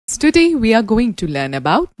Today we are going to learn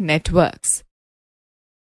about networks.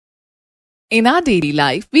 In our daily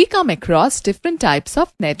life, we come across different types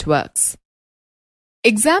of networks.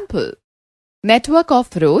 Example: network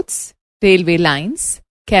of roads, railway lines,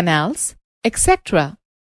 canals, etc.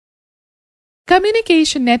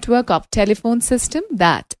 Communication network of telephone system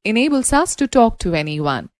that enables us to talk to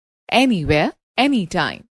anyone, anywhere,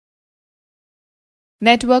 anytime.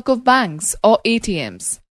 Network of banks or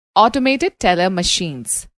ATMs, automated teller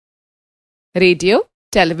machines. Radio,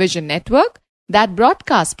 television network that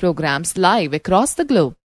broadcasts programs live across the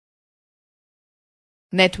globe.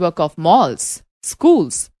 Network of malls,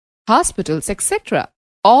 schools, hospitals, etc.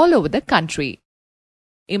 all over the country.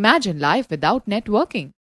 Imagine life without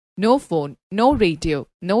networking. No phone, no radio,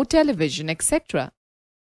 no television, etc.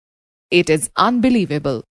 It is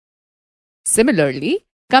unbelievable. Similarly,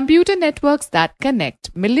 computer networks that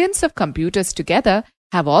connect millions of computers together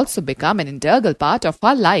have also become an integral part of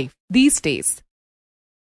our life these days.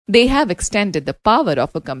 They have extended the power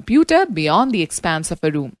of a computer beyond the expanse of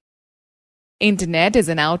a room. Internet is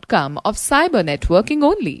an outcome of cyber networking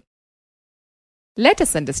only. Let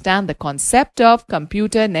us understand the concept of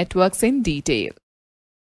computer networks in detail.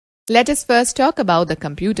 Let us first talk about the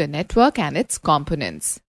computer network and its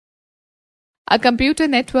components. A computer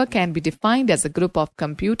network can be defined as a group of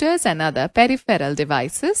computers and other peripheral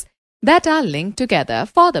devices that are linked together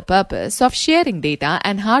for the purpose of sharing data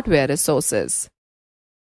and hardware resources.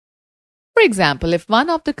 For example, if one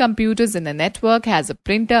of the computers in a network has a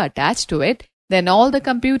printer attached to it, then all the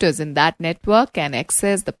computers in that network can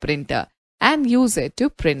access the printer and use it to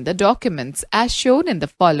print the documents as shown in the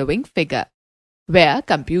following figure, where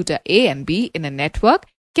computer A and B in a network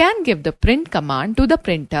can give the print command to the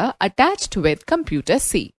printer attached with computer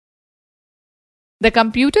C. The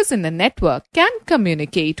computers in the network can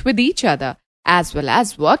communicate with each other as well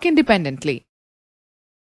as work independently.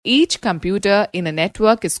 Each computer in a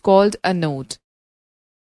network is called a node.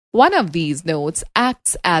 One of these nodes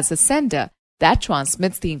acts as a sender that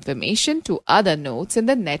transmits the information to other nodes in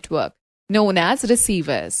the network, known as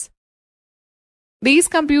receivers. These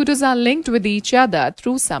computers are linked with each other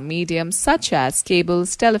through some mediums such as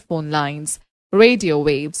cables, telephone lines, radio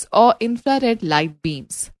waves, or infrared light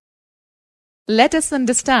beams. Let us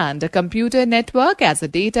understand a computer network as a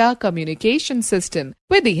data communication system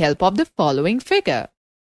with the help of the following figure.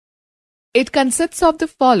 It consists of the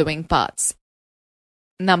following parts.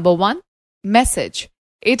 Number 1. Message.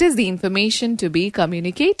 It is the information to be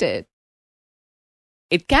communicated.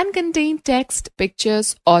 It can contain text,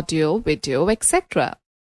 pictures, audio, video, etc.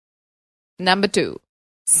 Number 2.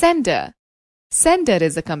 Sender. Sender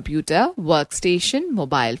is a computer, workstation,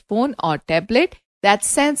 mobile phone or tablet that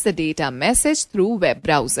sends the data message through web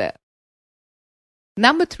browser.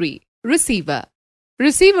 Number 3. Receiver.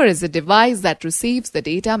 Receiver is a device that receives the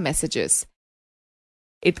data messages.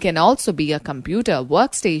 It can also be a computer,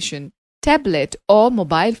 workstation, tablet or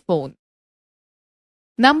mobile phone.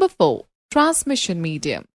 Number 4. Transmission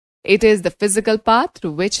medium. It is the physical path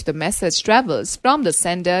through which the message travels from the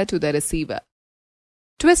sender to the receiver.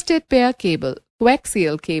 Twisted pair cable,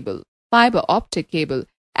 coaxial cable, fiber optic cable,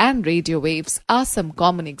 and radio waves are some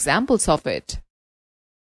common examples of it.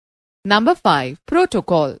 Number 5.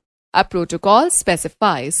 Protocol. A protocol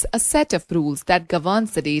specifies a set of rules that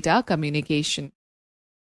governs the data communication.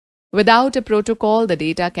 Without a protocol, the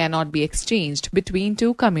data cannot be exchanged between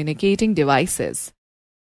two communicating devices.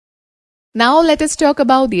 Now let us talk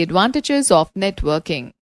about the advantages of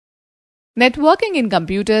networking. Networking in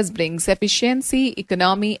computers brings efficiency,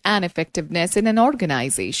 economy, and effectiveness in an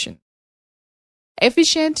organization.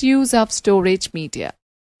 Efficient use of storage media.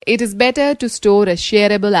 It is better to store a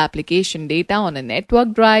shareable application data on a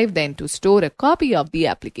network drive than to store a copy of the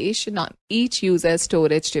application on each user's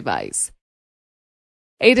storage device.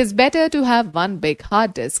 It is better to have one big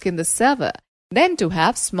hard disk in the server than to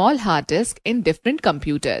have small hard disks in different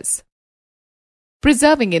computers.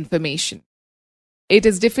 Preserving information. It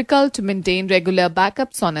is difficult to maintain regular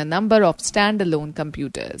backups on a number of standalone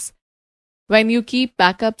computers. When you keep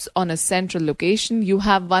backups on a central location, you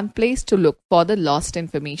have one place to look for the lost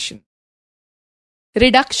information.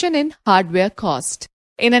 Reduction in hardware cost.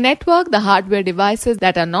 In a network, the hardware devices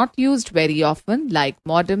that are not used very often, like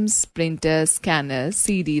modems, printers, scanners,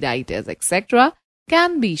 CD writers, etc.,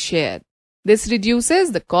 can be shared. This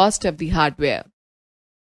reduces the cost of the hardware.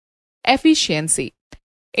 Efficiency.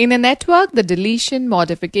 In a network, the deletion,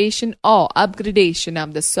 modification, or upgradation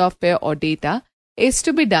of the software or data is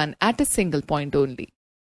to be done at a single point only.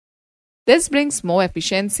 This brings more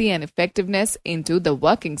efficiency and effectiveness into the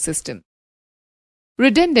working system.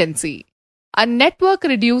 Redundancy. A network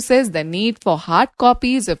reduces the need for hard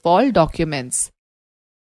copies of all documents.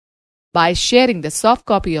 by sharing the soft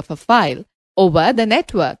copy of a file over the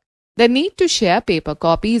network. The need to share paper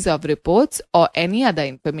copies of reports or any other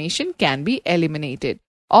information can be eliminated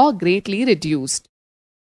or greatly reduced.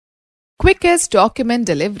 Quickest document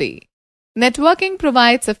delivery. Networking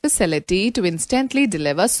provides a facility to instantly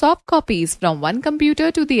deliver soft copies from one computer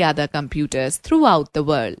to the other computers throughout the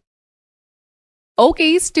world.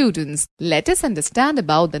 Okay, students, let us understand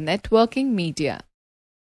about the networking media.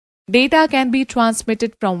 Data can be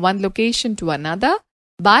transmitted from one location to another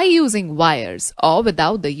by using wires or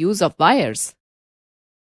without the use of wires.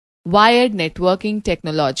 Wired networking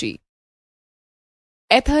technology.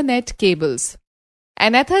 Ethernet cables.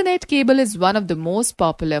 An Ethernet cable is one of the most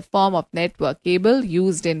popular form of network cable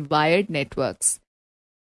used in wired networks.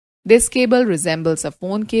 This cable resembles a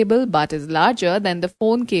phone cable but is larger than the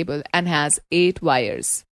phone cable and has 8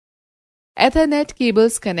 wires. Ethernet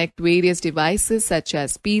cables connect various devices such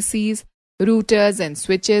as PCs, routers and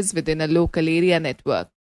switches within a local area network.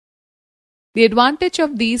 The advantage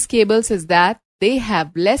of these cables is that they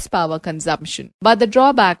have less power consumption, but the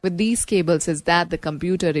drawback with these cables is that the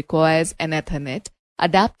computer requires an Ethernet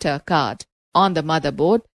adapter card on the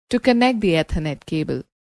motherboard to connect the Ethernet cable.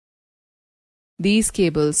 These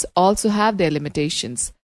cables also have their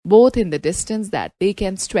limitations, both in the distance that they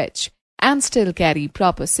can stretch and still carry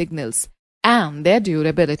proper signals, and their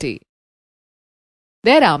durability.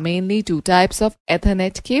 There are mainly 2 types of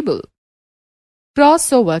Ethernet cable.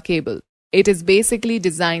 Crossover cable. It is basically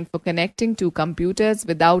designed for connecting 2 computers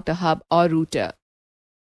without a hub or router.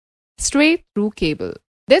 Straight through cable.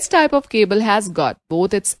 This type of cable has got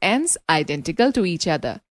both its ends identical to each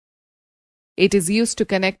other. It is used to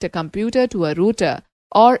connect a computer to a router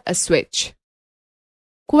or a switch.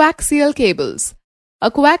 Coaxial cables. A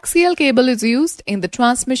coaxial cable is used in the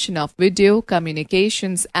transmission of video,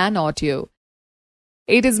 communications and audio.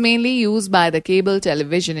 It is mainly used by the cable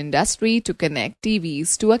television industry to connect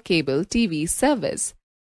TVs to a cable TV service.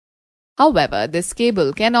 However, this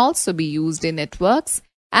cable can also be used in networks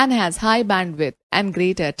and has high bandwidth and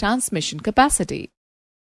greater transmission capacity.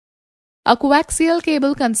 A coaxial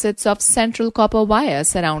cable consists of central copper wire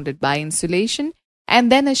surrounded by insulation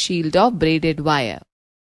and then a shield of braided wire.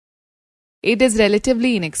 It is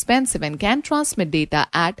relatively inexpensive and can transmit data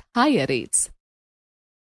at higher rates.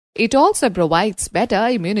 It also provides better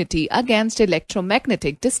immunity against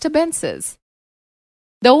electromagnetic disturbances.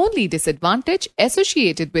 The only disadvantage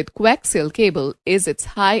associated with coaxial cable is its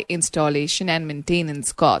high installation and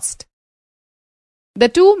maintenance cost. The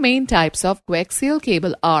 2 main types of coaxial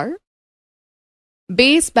cable are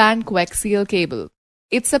baseband coaxial cable.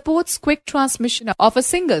 It supports quick transmission of a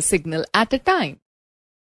single signal at a time.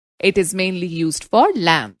 It is mainly used for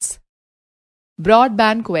LANs.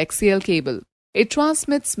 Broadband coaxial cable. It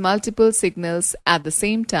transmits multiple signals at the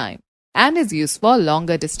same time and is used for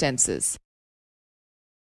longer distances.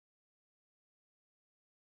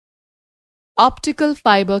 Optical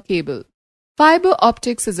fiber cable. Fiber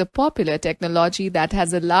optics is a popular technology that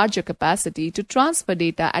has a larger capacity to transfer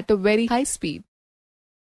data at a very high speed.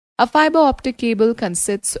 A fiber optic cable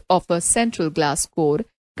consists of a central glass core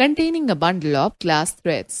containing a bundle of glass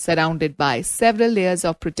threads surrounded by several layers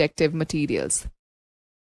of protective materials.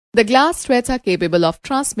 The glass threads are capable of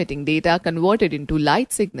transmitting data converted into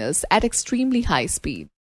light signals at extremely high speed.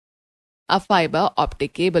 A fiber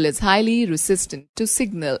optic cable is highly resistant to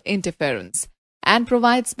signal interference and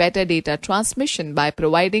provides better data transmission by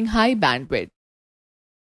providing high bandwidth.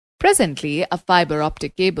 Presently, a fiber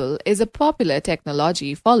optic cable is a popular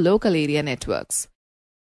technology for local area networks.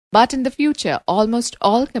 But in the future, almost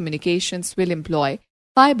all communications will employ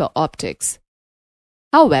fiber optics.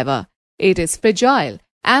 However, it is fragile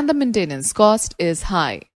and the maintenance cost is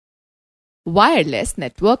high. Wireless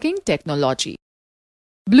networking technology.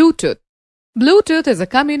 Bluetooth. Bluetooth is a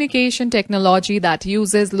communication technology that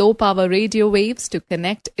uses low-power radio waves to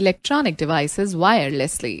connect electronic devices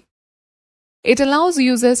wirelessly. It allows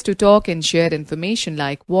users to talk and share information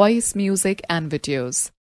like voice, music, and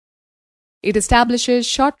videos. It establishes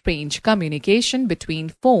short-range communication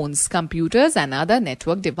between phones, computers, and other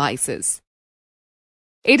network devices.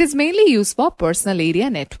 It is mainly used for personal area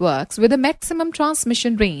networks with a maximum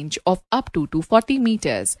transmission range of up to 240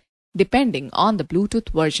 meters, depending on the Bluetooth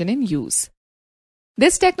version in use.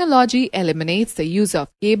 This technology eliminates the use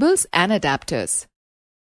of cables and adapters.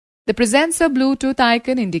 The presence of Bluetooth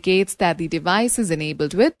icon indicates that the device is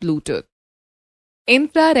enabled with Bluetooth.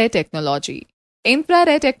 Infrared technology.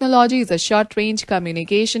 Infrared technology is a short-range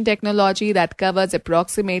communication technology that covers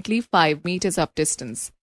approximately 5 meters of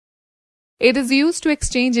distance. It is used to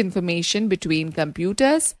exchange information between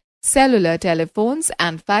computers, cellular telephones,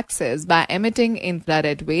 and faxes by emitting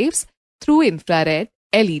infrared waves through infrared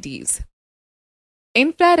LEDs.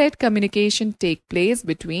 Infrared communication takes place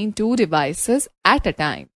between two devices at a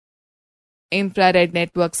time. Infrared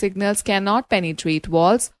network signals cannot penetrate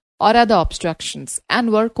walls or other obstructions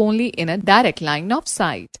and work only in a direct line of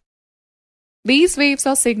sight. These waves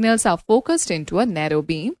or signals are focused into a narrow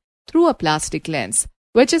beam through a plastic lens,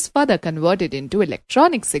 which is further converted into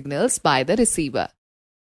electronic signals by the receiver.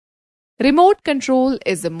 Remote control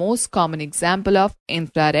is the most common example of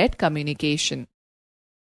infrared communication.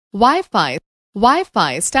 Wi-Fi.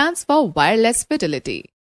 Wi-Fi stands for Wireless Fidelity.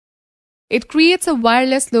 It creates a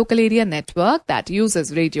wireless local area network that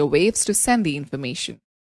uses radio waves to send the information.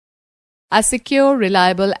 A secure,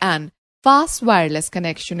 reliable, and fast wireless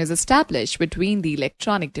connection is established between the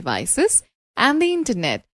electronic devices and the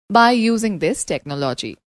Internet by using this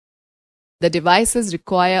technology. The devices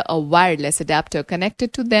require a wireless adapter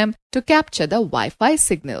connected to them to capture the Wi-Fi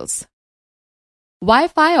signals.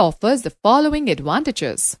 Wi-Fi offers the following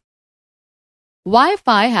advantages.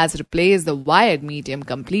 Wi-Fi has replaced the wired medium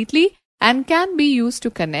completely and can be used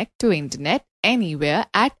to connect to Internet anywhere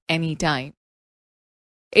at any time.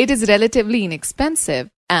 It is relatively inexpensive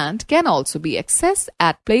and can also be accessed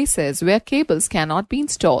at places where cables cannot be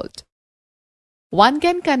installed. One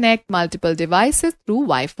can connect multiple devices through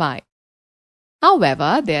Wi-Fi.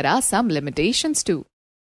 However, there are some limitations too.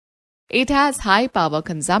 It has high power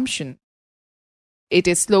consumption. It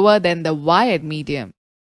is slower than the wired medium.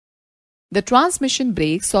 The transmission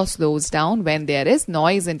breaks or slows down when there is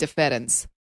noise interference.